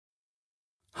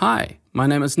Hi, my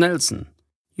name is Nelson.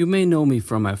 You may know me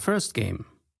from my first game.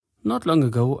 Not long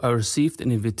ago I received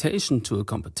an invitation to a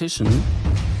competition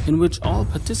in which all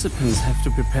participants have to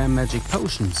prepare magic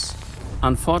potions.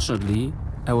 Unfortunately,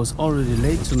 I was already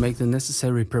late to make the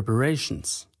necessary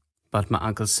preparations. But my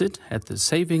Uncle Sid had the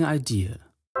saving idea.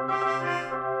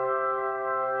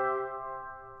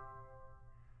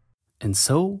 And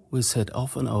so we set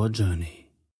off on our journey.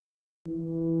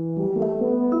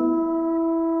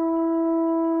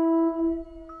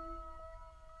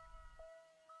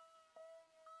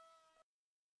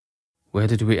 Where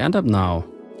did we end up now?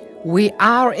 We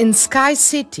are in Sky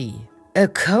City, a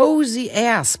cozy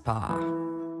air spa.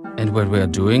 And what we are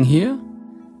doing here?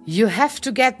 You have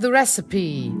to get the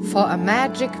recipe for a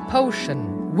magic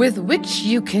potion with which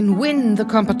you can win the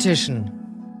competition.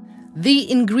 The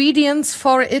ingredients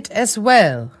for it as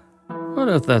well. What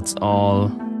if that's all?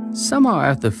 Somehow I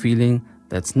have the feeling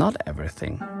that's not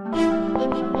everything.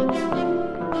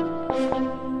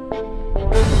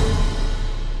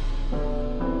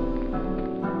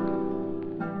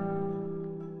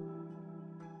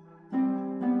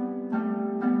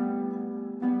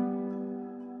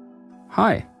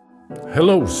 Hi.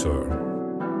 Hello, sir.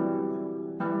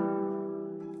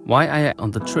 Why are you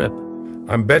on the trip?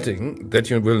 I'm betting that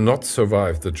you will not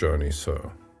survive the journey,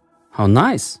 sir. How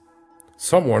nice.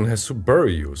 Someone has to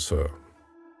bury you, sir.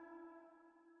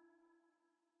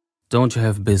 Don't you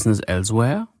have business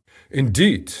elsewhere?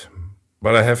 Indeed,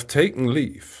 but I have taken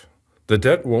leave. The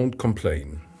dead won't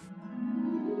complain.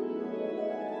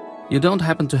 You don't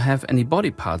happen to have any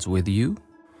body parts with you?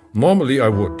 Normally I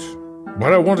would,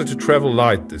 but I wanted to travel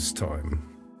light this time.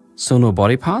 So no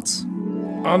body parts?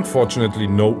 Unfortunately,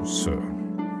 no, sir.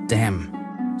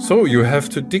 Damn. So you have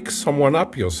to dig someone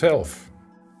up yourself.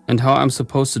 And how I'm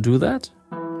supposed to do that?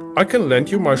 I can lend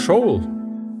you my shovel.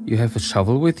 You have a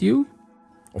shovel with you?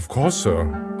 Of course,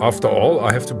 sir. After all,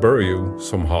 I have to bury you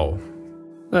somehow.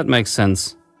 That makes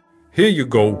sense. Here you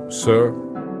go, sir.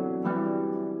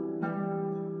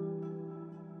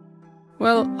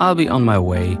 Well, I'll be on my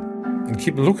way. And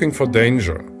keep looking for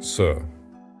danger, sir.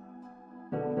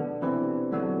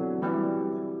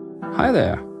 Hi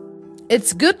there.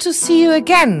 It's good to see you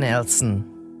again, Nelson.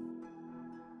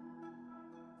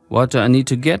 What do I need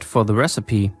to get for the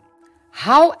recipe?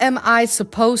 How am I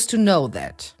supposed to know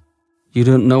that? You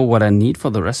don't know what I need for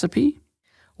the recipe?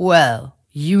 Well,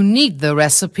 you need the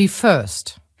recipe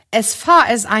first. As far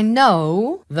as I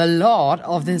know, the lord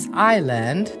of this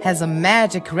island has a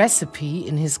magic recipe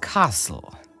in his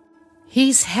castle.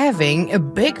 He's having a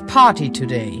big party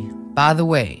today, by the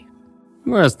way.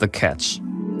 Where's the catch?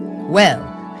 Well,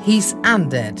 he's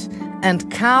undead and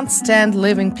can't stand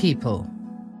living people.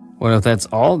 Well, if that's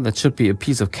all, that should be a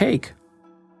piece of cake.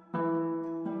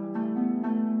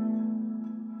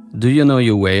 Do you know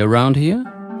your way around here?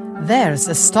 There's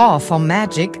a store for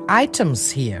magic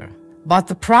items here, but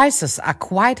the prices are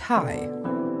quite high.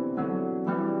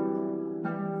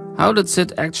 How did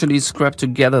Sid actually scrap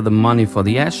together the money for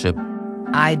the airship?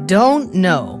 I don't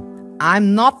know.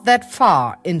 I'm not that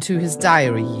far into his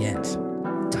diary yet.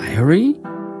 Diary?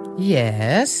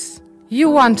 Yes? You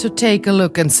want to take a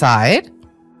look inside?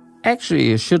 Actually,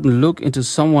 you shouldn't look into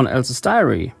someone else's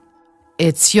diary.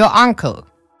 It's your uncle.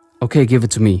 Okay, give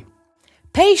it to me.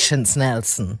 Patience,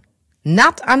 Nelson.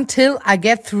 Not until I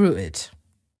get through it.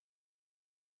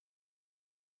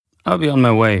 I'll be on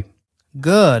my way.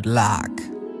 Good luck.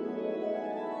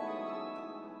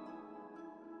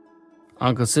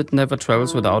 Uncle Sid never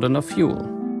travels without enough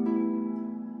fuel.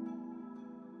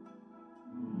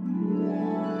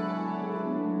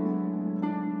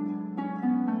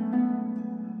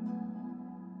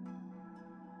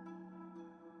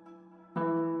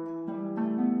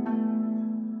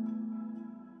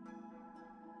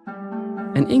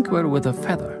 An inkwell with a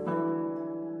feather.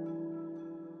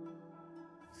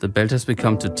 The belt has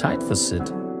become too tight for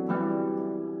Sid.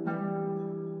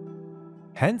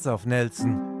 Hands off,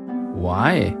 Nelson.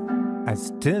 Why? I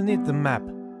still need the map.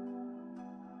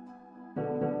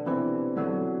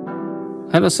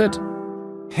 Hello, Sid.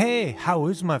 Hey, how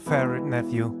is my favorite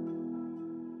nephew?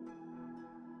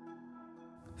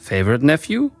 Favorite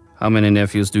nephew? How many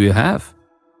nephews do you have?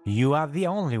 You are the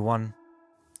only one.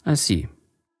 I see.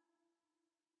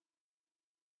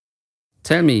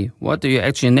 Tell me, what do you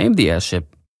actually name the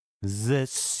airship? The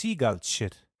seagull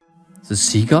shit. The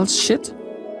seagulls shit?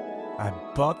 I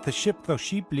bought the ship so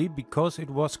cheaply because it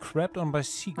was crapped on by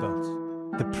seagulls.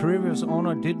 The previous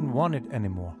owner didn't want it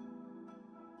anymore.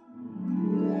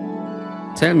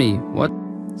 Tell me, what?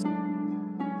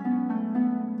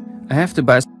 I have to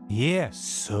buy... Yeah,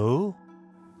 so?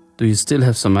 Do you still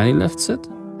have some money left, Sid?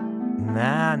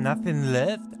 Nah, nothing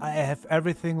left. I have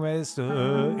everything where is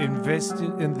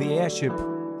invested in the airship.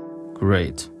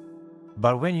 Great.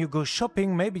 But when you go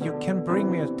shopping, maybe you can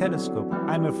bring me a telescope.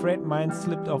 I'm afraid mine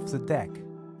slipped off the deck.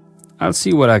 I'll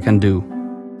see what I can do.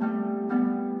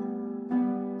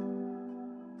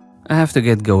 I have to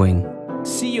get going.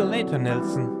 See you later,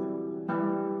 Nelson.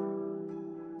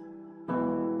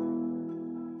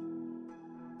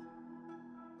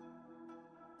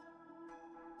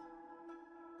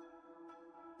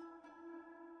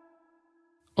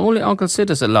 Only Uncle Sid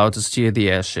is allowed to steer the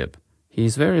airship. He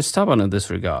is very stubborn in this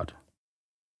regard.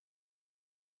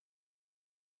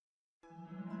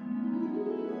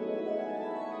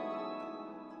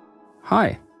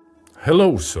 Hi.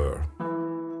 Hello, sir.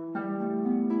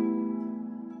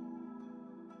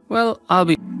 Well, I'll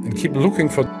be... And keep looking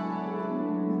for...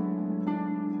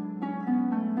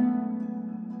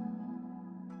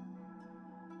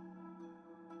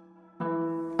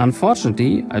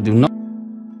 Unfortunately, I do not...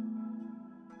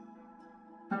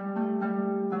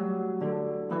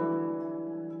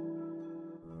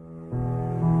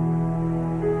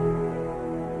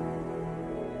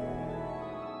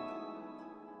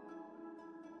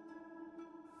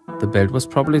 The belt was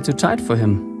probably too tight for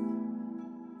him.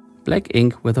 Black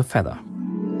ink with a feather.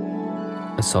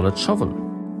 A solid shovel.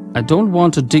 I don't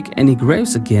want to dig any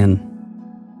graves again.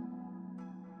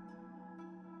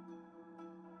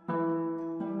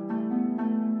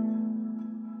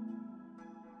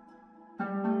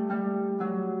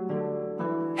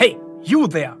 Hey, you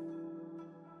there!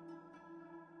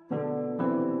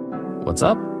 What's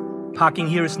up? Parking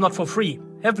here is not for free.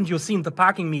 Haven't you seen the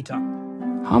parking meter?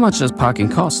 How much does parking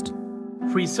cost?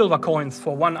 3 silver coins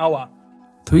for 1 hour.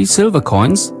 3 silver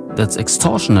coins? That's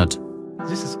extortionate.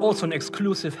 This is also an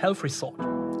exclusive health resort.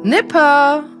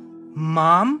 Nipper!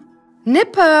 Mom?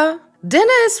 Nipper!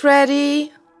 Dinner is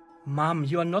ready! Mom,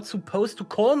 you are not supposed to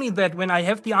call me that when I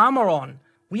have the armor on.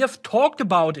 We have talked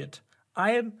about it.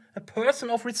 I am a person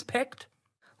of respect.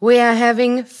 We are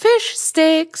having fish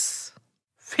sticks.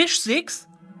 Fish sticks?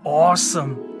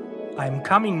 Awesome. I'm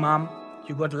coming, Mom.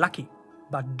 You got lucky.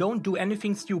 But don't do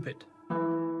anything stupid.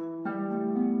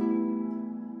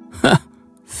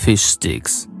 Fish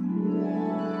sticks.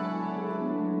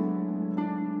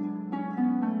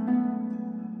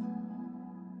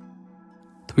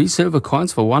 Three silver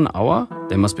coins for 1 hour?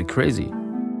 They must be crazy.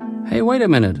 Hey, wait a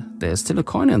minute. There's still a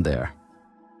coin in there.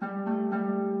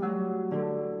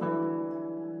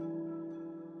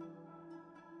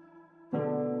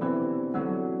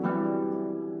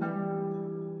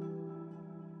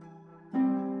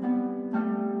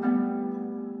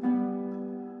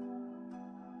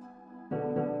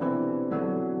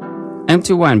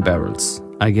 Empty wine barrels.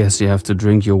 I guess you have to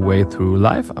drink your way through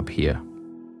life up here.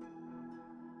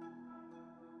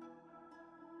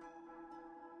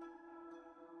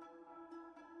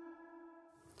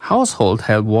 Household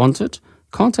help wanted?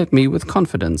 Contact me with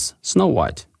confidence. Snow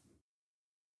White.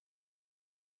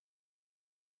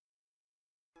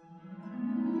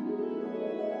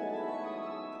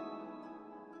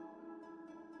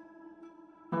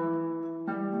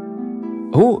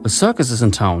 Oh, a circus is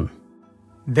in town.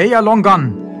 They are long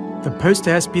gone. The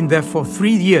poster has been there for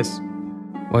 3 years.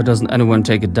 Why doesn't anyone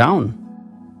take it down?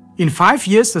 In 5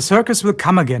 years, the circus will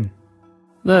come again.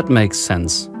 That makes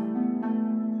sense.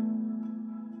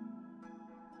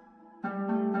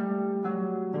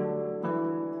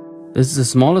 This is the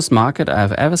smallest market I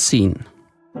have ever seen.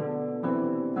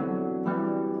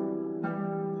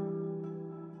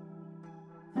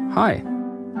 Hi.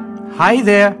 Hi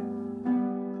there.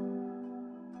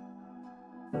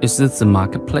 Is this the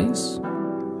marketplace?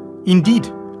 Indeed,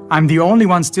 I'm the only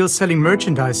one still selling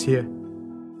merchandise here.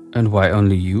 And why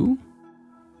only you?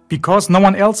 Because no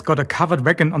one else got a covered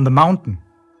wagon on the mountain.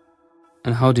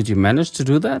 And how did you manage to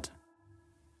do that?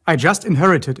 I just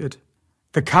inherited it.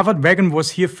 The covered wagon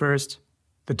was here first.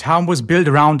 The town was built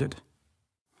around it.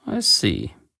 I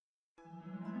see.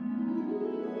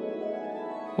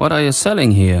 What are you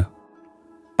selling here?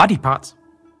 Body parts.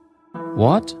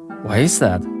 What? Why is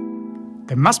that?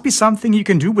 There must be something you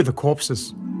can do with the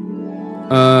corpses.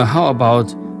 How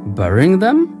about burying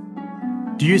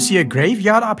them? Do you see a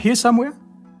graveyard up here somewhere?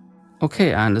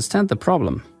 Okay, I understand the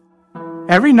problem.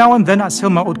 Every now and then I sell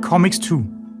my old comics too.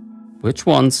 Which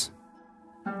ones?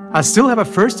 I still have a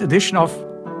first edition of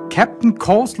Captain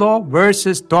Coleslaw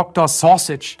vs. Dr.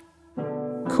 Sausage.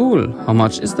 Cool. How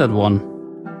much is that one?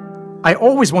 I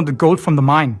always wanted gold from the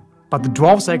mine, but the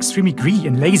dwarves are extremely greedy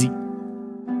and lazy.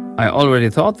 I already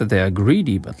thought that they are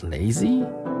greedy, but lazy?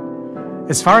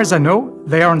 As far as I know,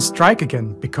 they are on strike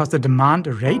again because they demand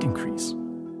a rate increase.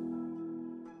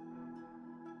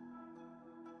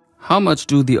 How much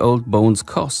do the old bones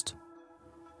cost?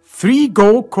 3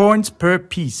 gold coins per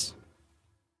piece.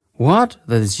 What?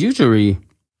 That is usury.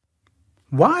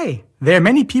 Why? There are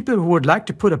many people who would like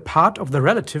to put a part of their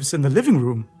relatives in the living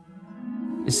room.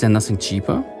 Is there nothing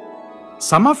cheaper?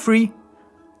 Some are free.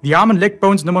 The arm and leg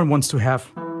bones no one wants to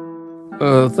have.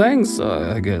 Thanks,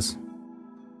 I guess.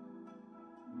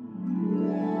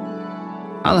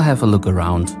 I'll have a look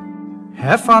around.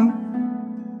 Have fun.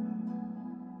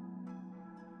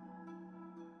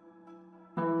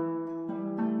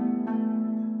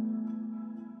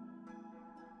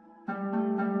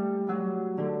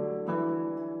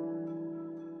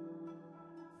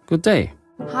 Good day.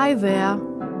 Hi there.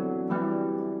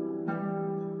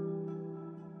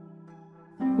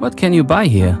 What can you buy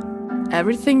here?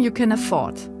 Everything you can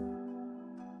afford.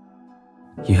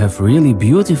 You have really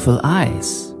beautiful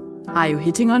eyes. Are you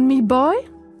hitting on me, boy?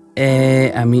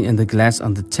 I mean in the glass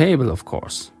on the table, of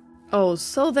course. Oh,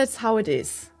 so that's how it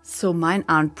is. So mine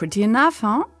aren't pretty enough,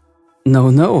 huh?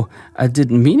 No, I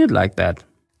didn't mean it like that.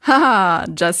 Haha,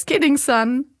 just kidding,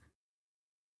 son.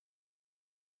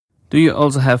 Do you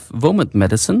also have vomit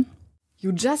medicine?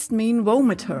 You just mean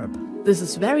vomit herb. This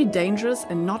is very dangerous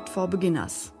and not for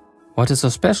beginners. What is so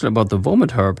special about the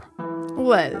vomit herb?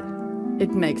 Well,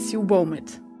 it makes you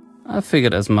vomit. I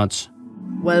figured as much.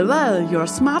 Well, you're a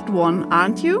smart one,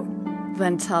 aren't you?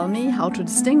 Then tell me how to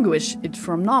distinguish it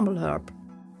from normal herb.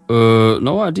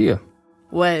 No idea.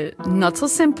 Well, not so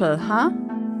simple, huh?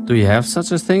 Do you have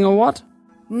such a thing or what?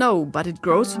 No, but it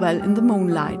grows well in the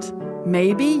moonlight.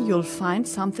 Maybe you'll find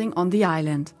something on the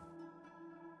island.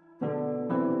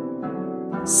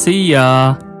 See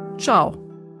ya! Ciao.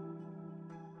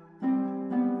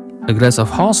 A glass of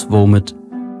horse vomit.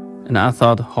 And I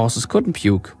thought horses couldn't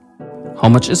puke. How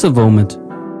much is a vomit?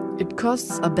 It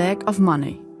costs a bag of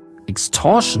money.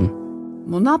 Extortion.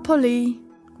 Monopoly.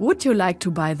 Would you like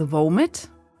to buy the vomit?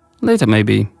 Later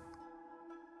maybe.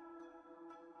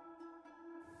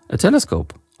 A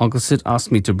telescope. Uncle Sid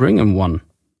asked me to bring him one.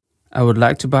 I would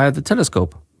like to buy the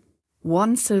telescope.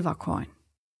 1 silver coin.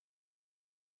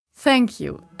 Thank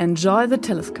you. Enjoy the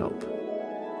telescope.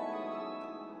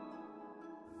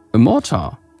 A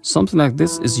mortar. Something like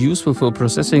this is useful for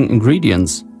processing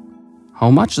ingredients.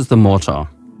 How much is the mortar?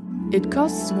 It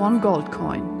costs 1 gold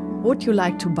coin. Would you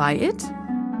like to buy it?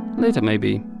 Later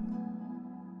maybe.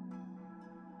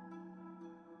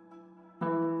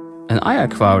 An eye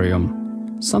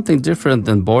aquarium. Something different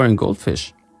than boring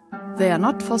goldfish. They are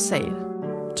not for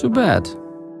sale. Too bad.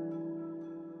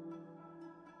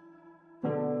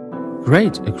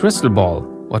 Great, a crystal ball.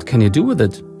 What can you do with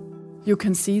it? You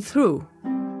can see through.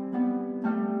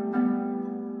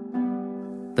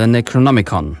 The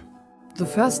Necronomicon. The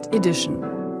first edition.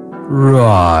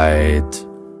 Right.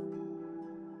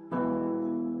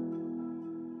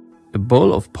 A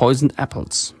bowl of poisoned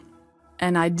apples.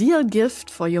 An ideal gift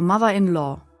for your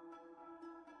mother-in-law.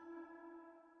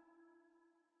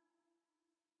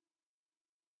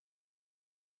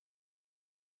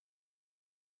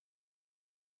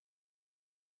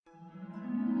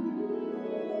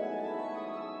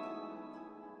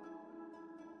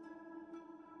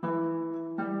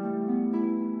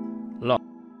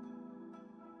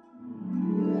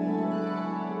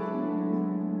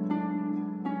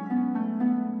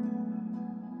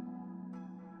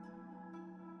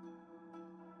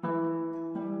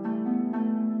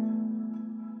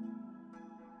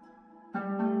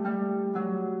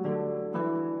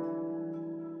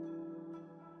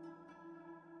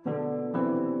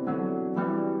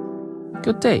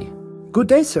 Good day. Good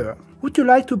day, sir. Would you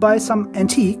like to buy some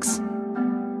antiques?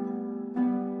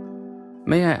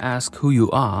 May I ask who you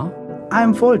are?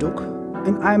 I'm Volduk,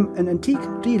 and I'm an antique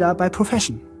dealer by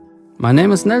profession. My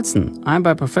name is Nelson. I'm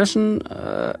by profession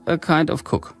a kind of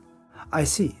cook. I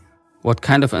see. What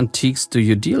kind of antiques do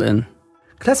you deal in?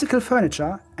 Classical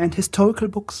furniture and historical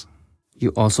books.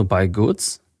 You also buy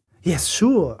goods? Yes,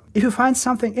 sure. If you find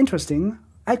something interesting,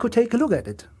 I could take a look at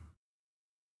it.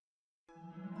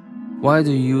 Why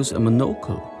do you use a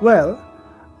monocle? Well,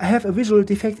 I have a visual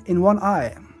defect in one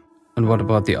eye. And what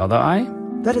about the other eye?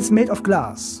 That is made of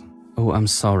glass. Oh, I'm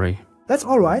sorry. That's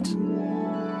all right.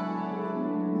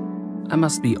 I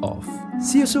must be off.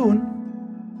 See you soon.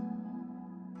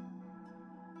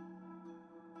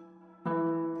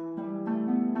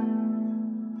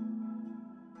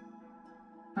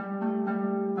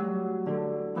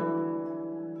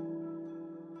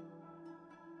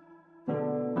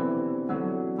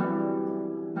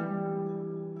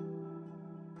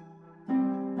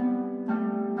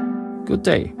 Good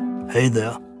day. Hey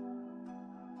there.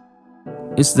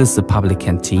 Is this the public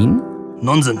canteen?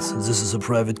 Nonsense, this is a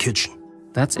private kitchen.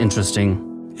 That's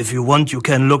interesting. If you want, you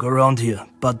can look around here,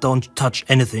 but don't touch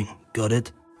anything. Got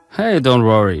it? Hey, don't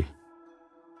worry.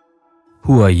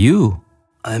 Who are you?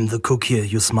 I'm the cook here,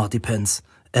 you smarty pants.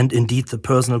 And indeed the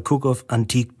personal cook of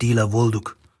antique dealer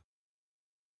Volduk.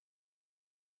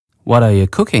 What are you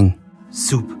cooking?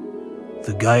 Soup.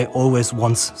 The guy always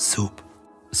wants soup.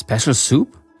 Special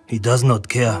soup? He does not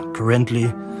care.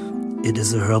 Currently, it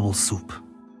is a herbal soup.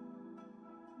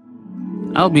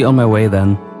 I'll be on my way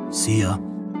then. See ya.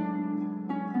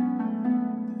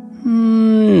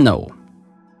 No.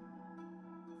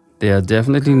 They are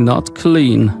definitely not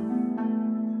clean.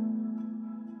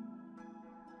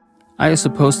 Are you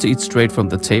supposed to eat straight from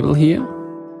the table here?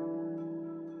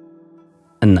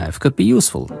 A knife could be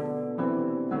useful.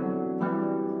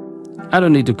 I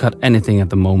don't need to cut anything at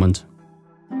the moment.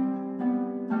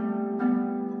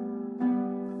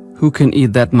 Who can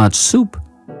eat that much soup?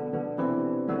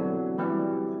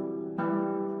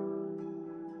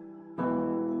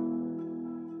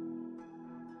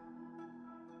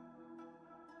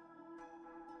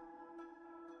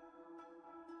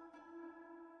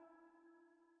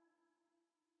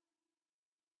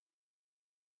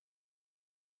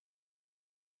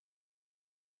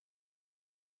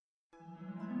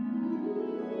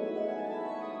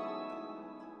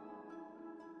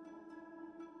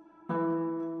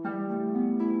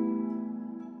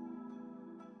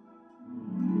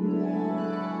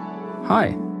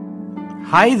 Hi.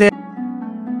 Hi there.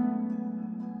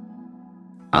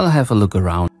 I'll have a look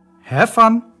around. Have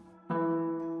fun.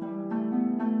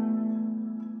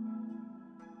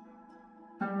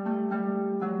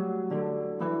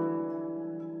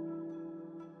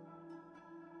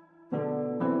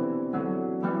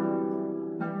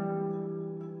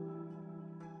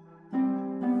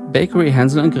 Bakery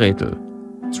Hansel and Gretel.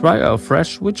 Try our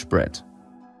fresh witch bread.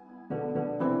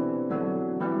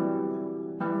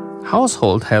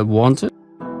 Household help wanted?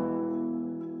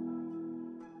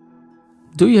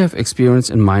 Do you have experience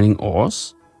in mining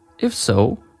ores? If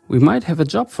so, we might have a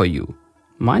job for you.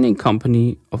 Mining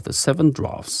company of the 7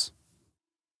 Dwarfs.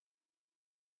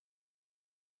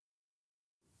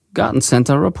 Garden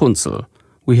Center Rapunzel.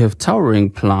 We have towering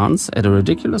plants at a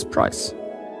ridiculous price.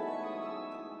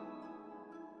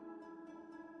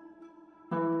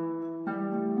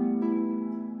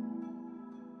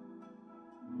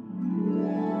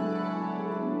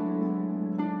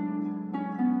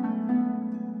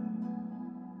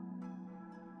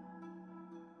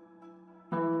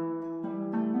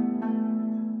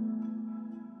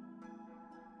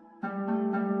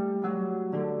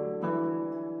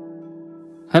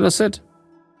 Hello, Sid.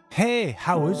 Hey,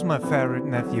 how is my favorite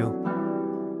nephew?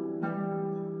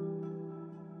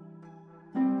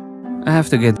 I have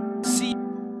to get See.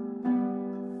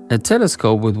 a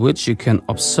telescope with which you can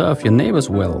observe your neighbors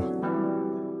well.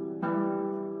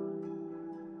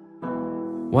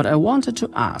 What I wanted to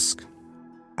ask.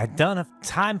 I don't have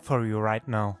time for you right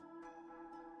now.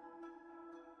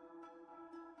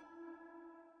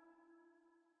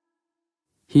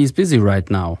 He's busy right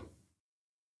now.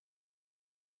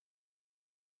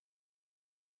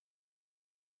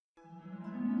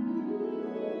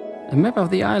 A map of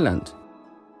the island.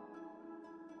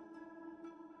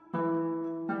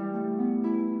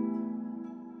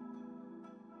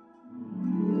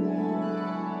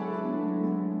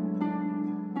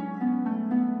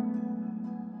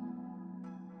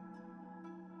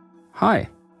 Hi.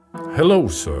 Hello,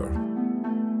 sir.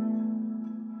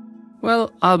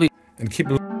 Well, I'll be... And keep...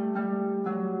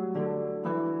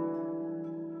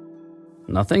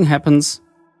 Nothing happens.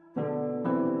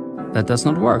 That does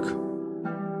not work.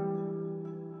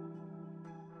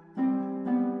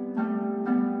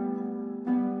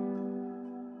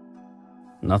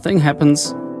 Nothing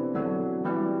happens.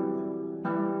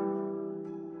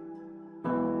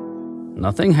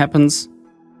 Nothing happens.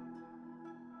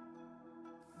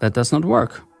 That does not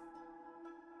work.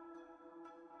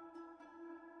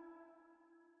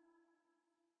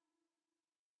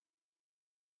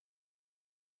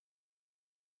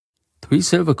 Three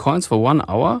silver coins for 1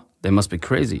 hour? They must be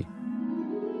crazy.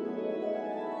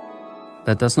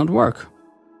 That does not work.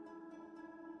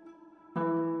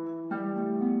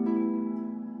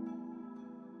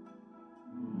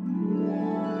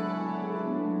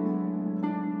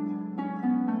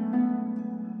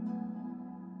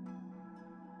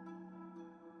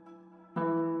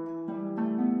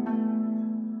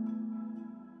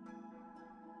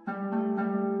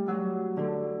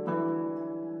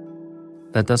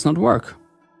 That does not work.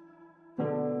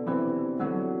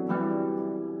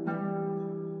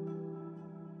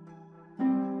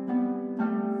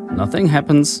 Nothing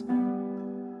happens.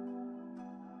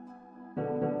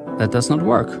 That does not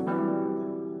work.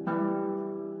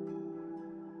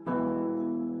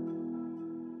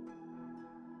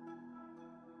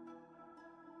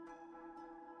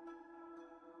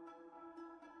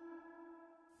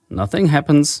 Nothing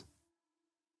happens.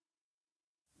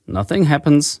 Nothing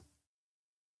happens.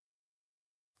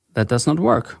 That does not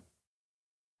work.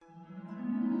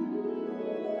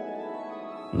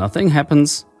 Nothing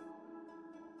happens.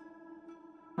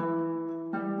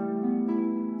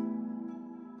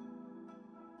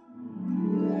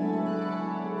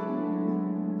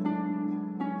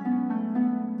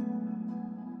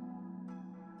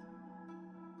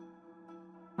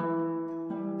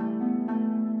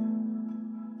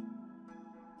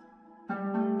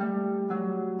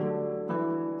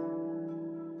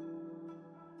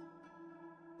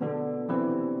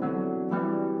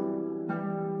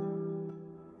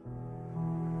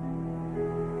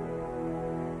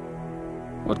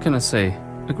 What can I say?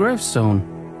 A gravestone.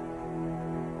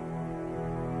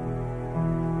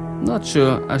 Not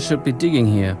sure I should be digging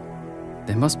here.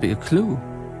 There must be a clue.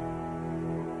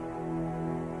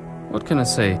 What can I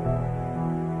say?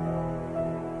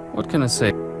 What can I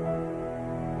say?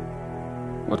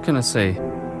 What can I say?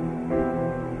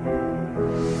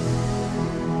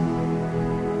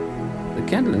 The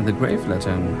candle in the grave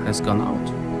lantern has gone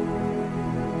out.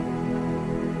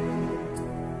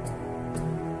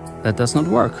 That does not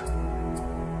work.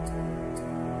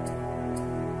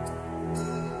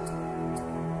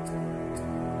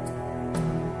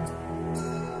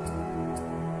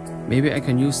 Maybe I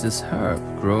can use this herb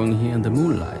growing here in the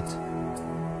moonlight.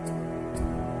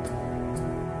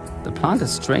 The plant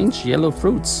has strange yellow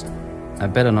fruits. I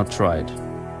better not try it.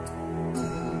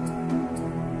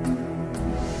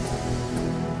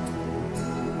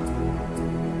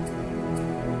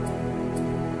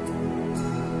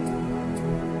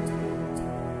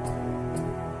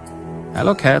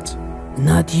 Hello, cat.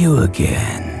 Not you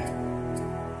again.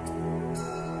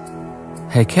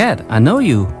 Hey, cat, I know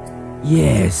you.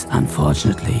 Yes,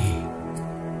 unfortunately.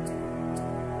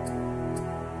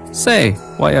 Say,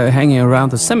 why are you hanging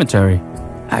around the cemetery?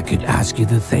 I could ask you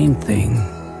the same thing.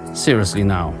 Seriously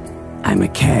now. I'm a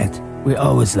cat. We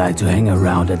always like to hang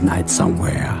around at night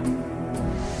somewhere.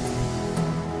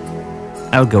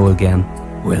 I'll go again.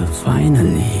 Well,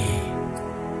 finally.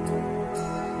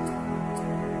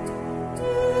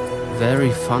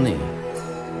 Very funny.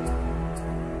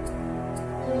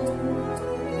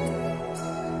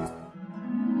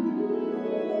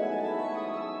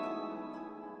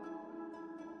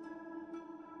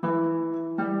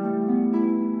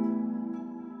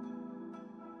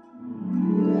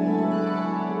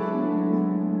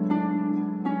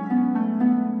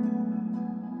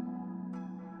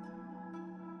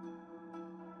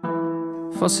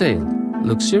 For sale,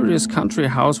 luxurious country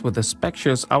house with a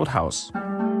spacious outhouse.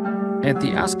 At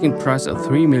the asking price of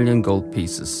 3 million gold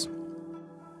pieces.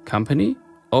 Company?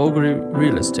 Ogre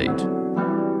Real Estate.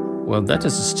 Well, that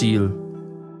is a steal.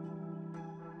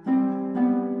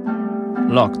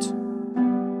 Locked.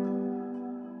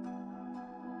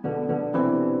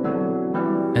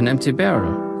 An empty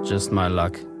barrel, just my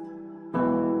luck.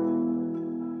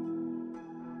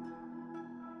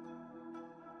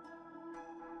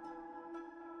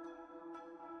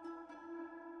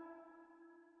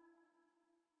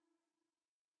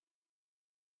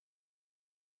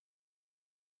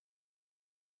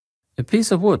 A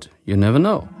piece of wood, you never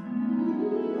know.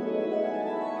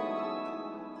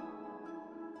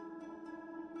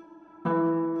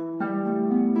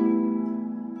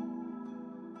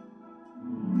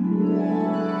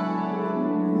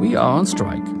 We are on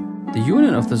strike. The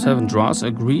Union of the Seven Dwarfs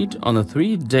agreed on a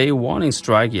 3-day warning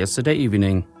strike yesterday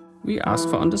evening. We asked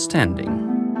for understanding.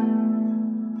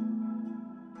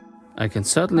 I can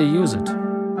certainly use it.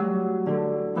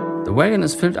 The wagon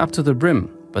is filled up to the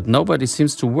brim, but nobody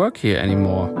seems to work here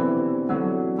anymore.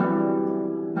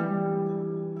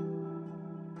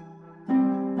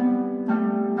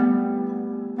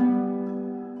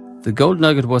 The gold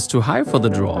nugget was too high for the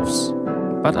dwarfs,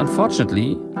 but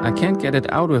unfortunately I can't get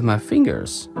it out with my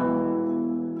fingers.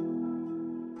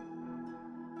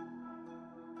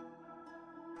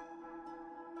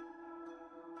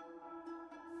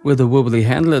 With a wobbly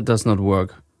handle it does not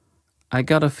work. I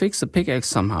gotta fix the pickaxe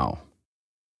somehow.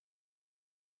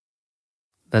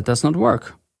 That does not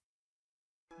work.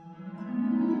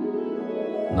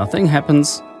 Nothing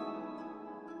happens.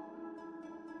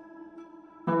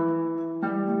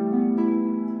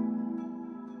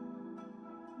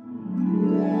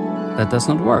 That does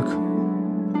not work.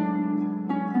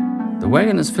 The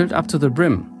wagon is filled up to the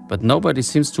brim, but nobody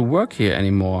seems to work here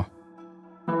anymore.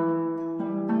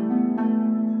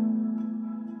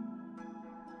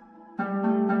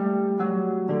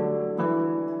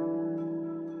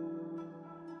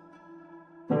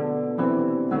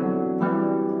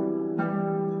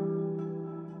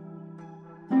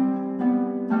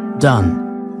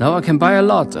 Done. Now I can buy a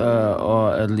lot,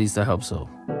 or at least I hope so.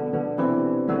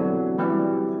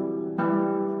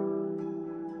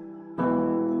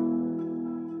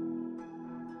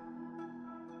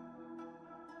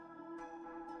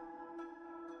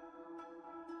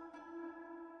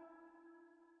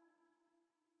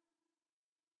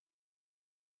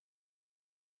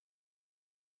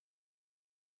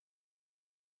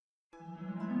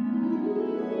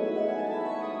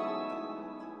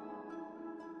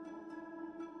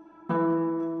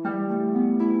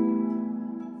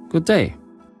 Good day.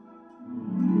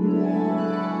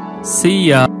 See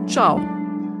ya. Ciao.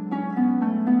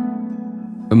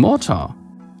 A mortar?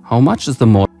 How much is the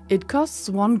mortar? It costs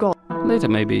 1 gold. Later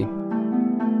maybe.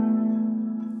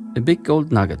 A big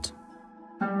gold nugget.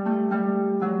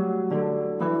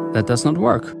 That does not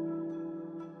work.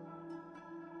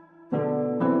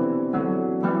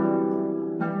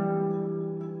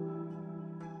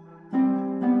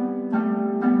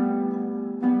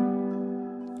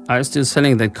 Are you still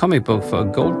selling that comic book for a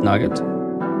gold nugget?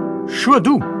 Sure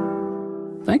do.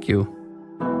 Thank you.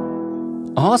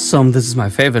 Awesome, this is my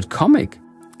favorite comic.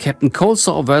 Captain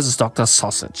Coleslaw vs. Dr.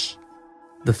 Sausage.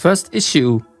 The first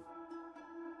issue.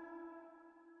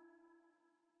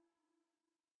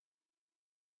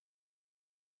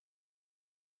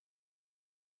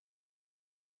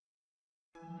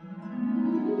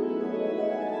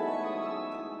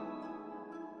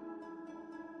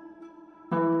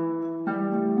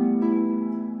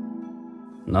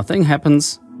 Nothing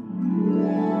happens.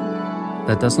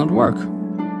 That does not work.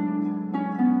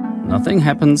 Nothing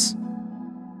happens.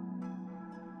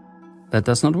 That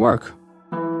does not work.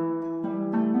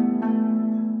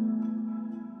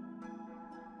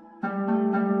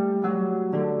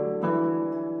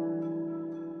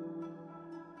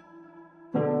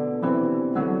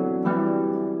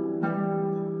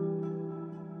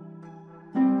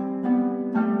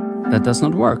 That does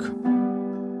not work.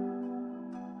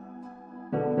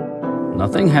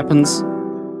 Nothing happens.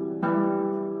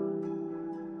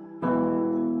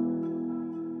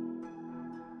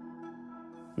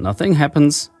 Nothing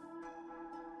happens.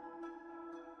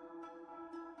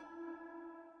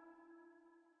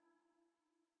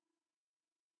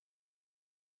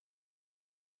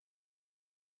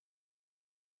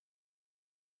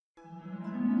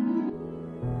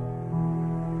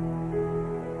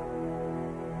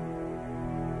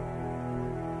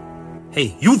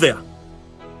 Hey, you there!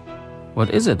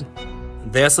 What is it?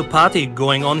 There's a party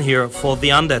going on here for the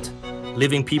undead.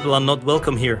 Living people are not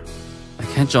welcome here. I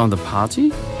can't join the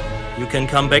party? You can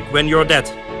come back when you're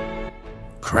dead.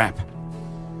 Crap.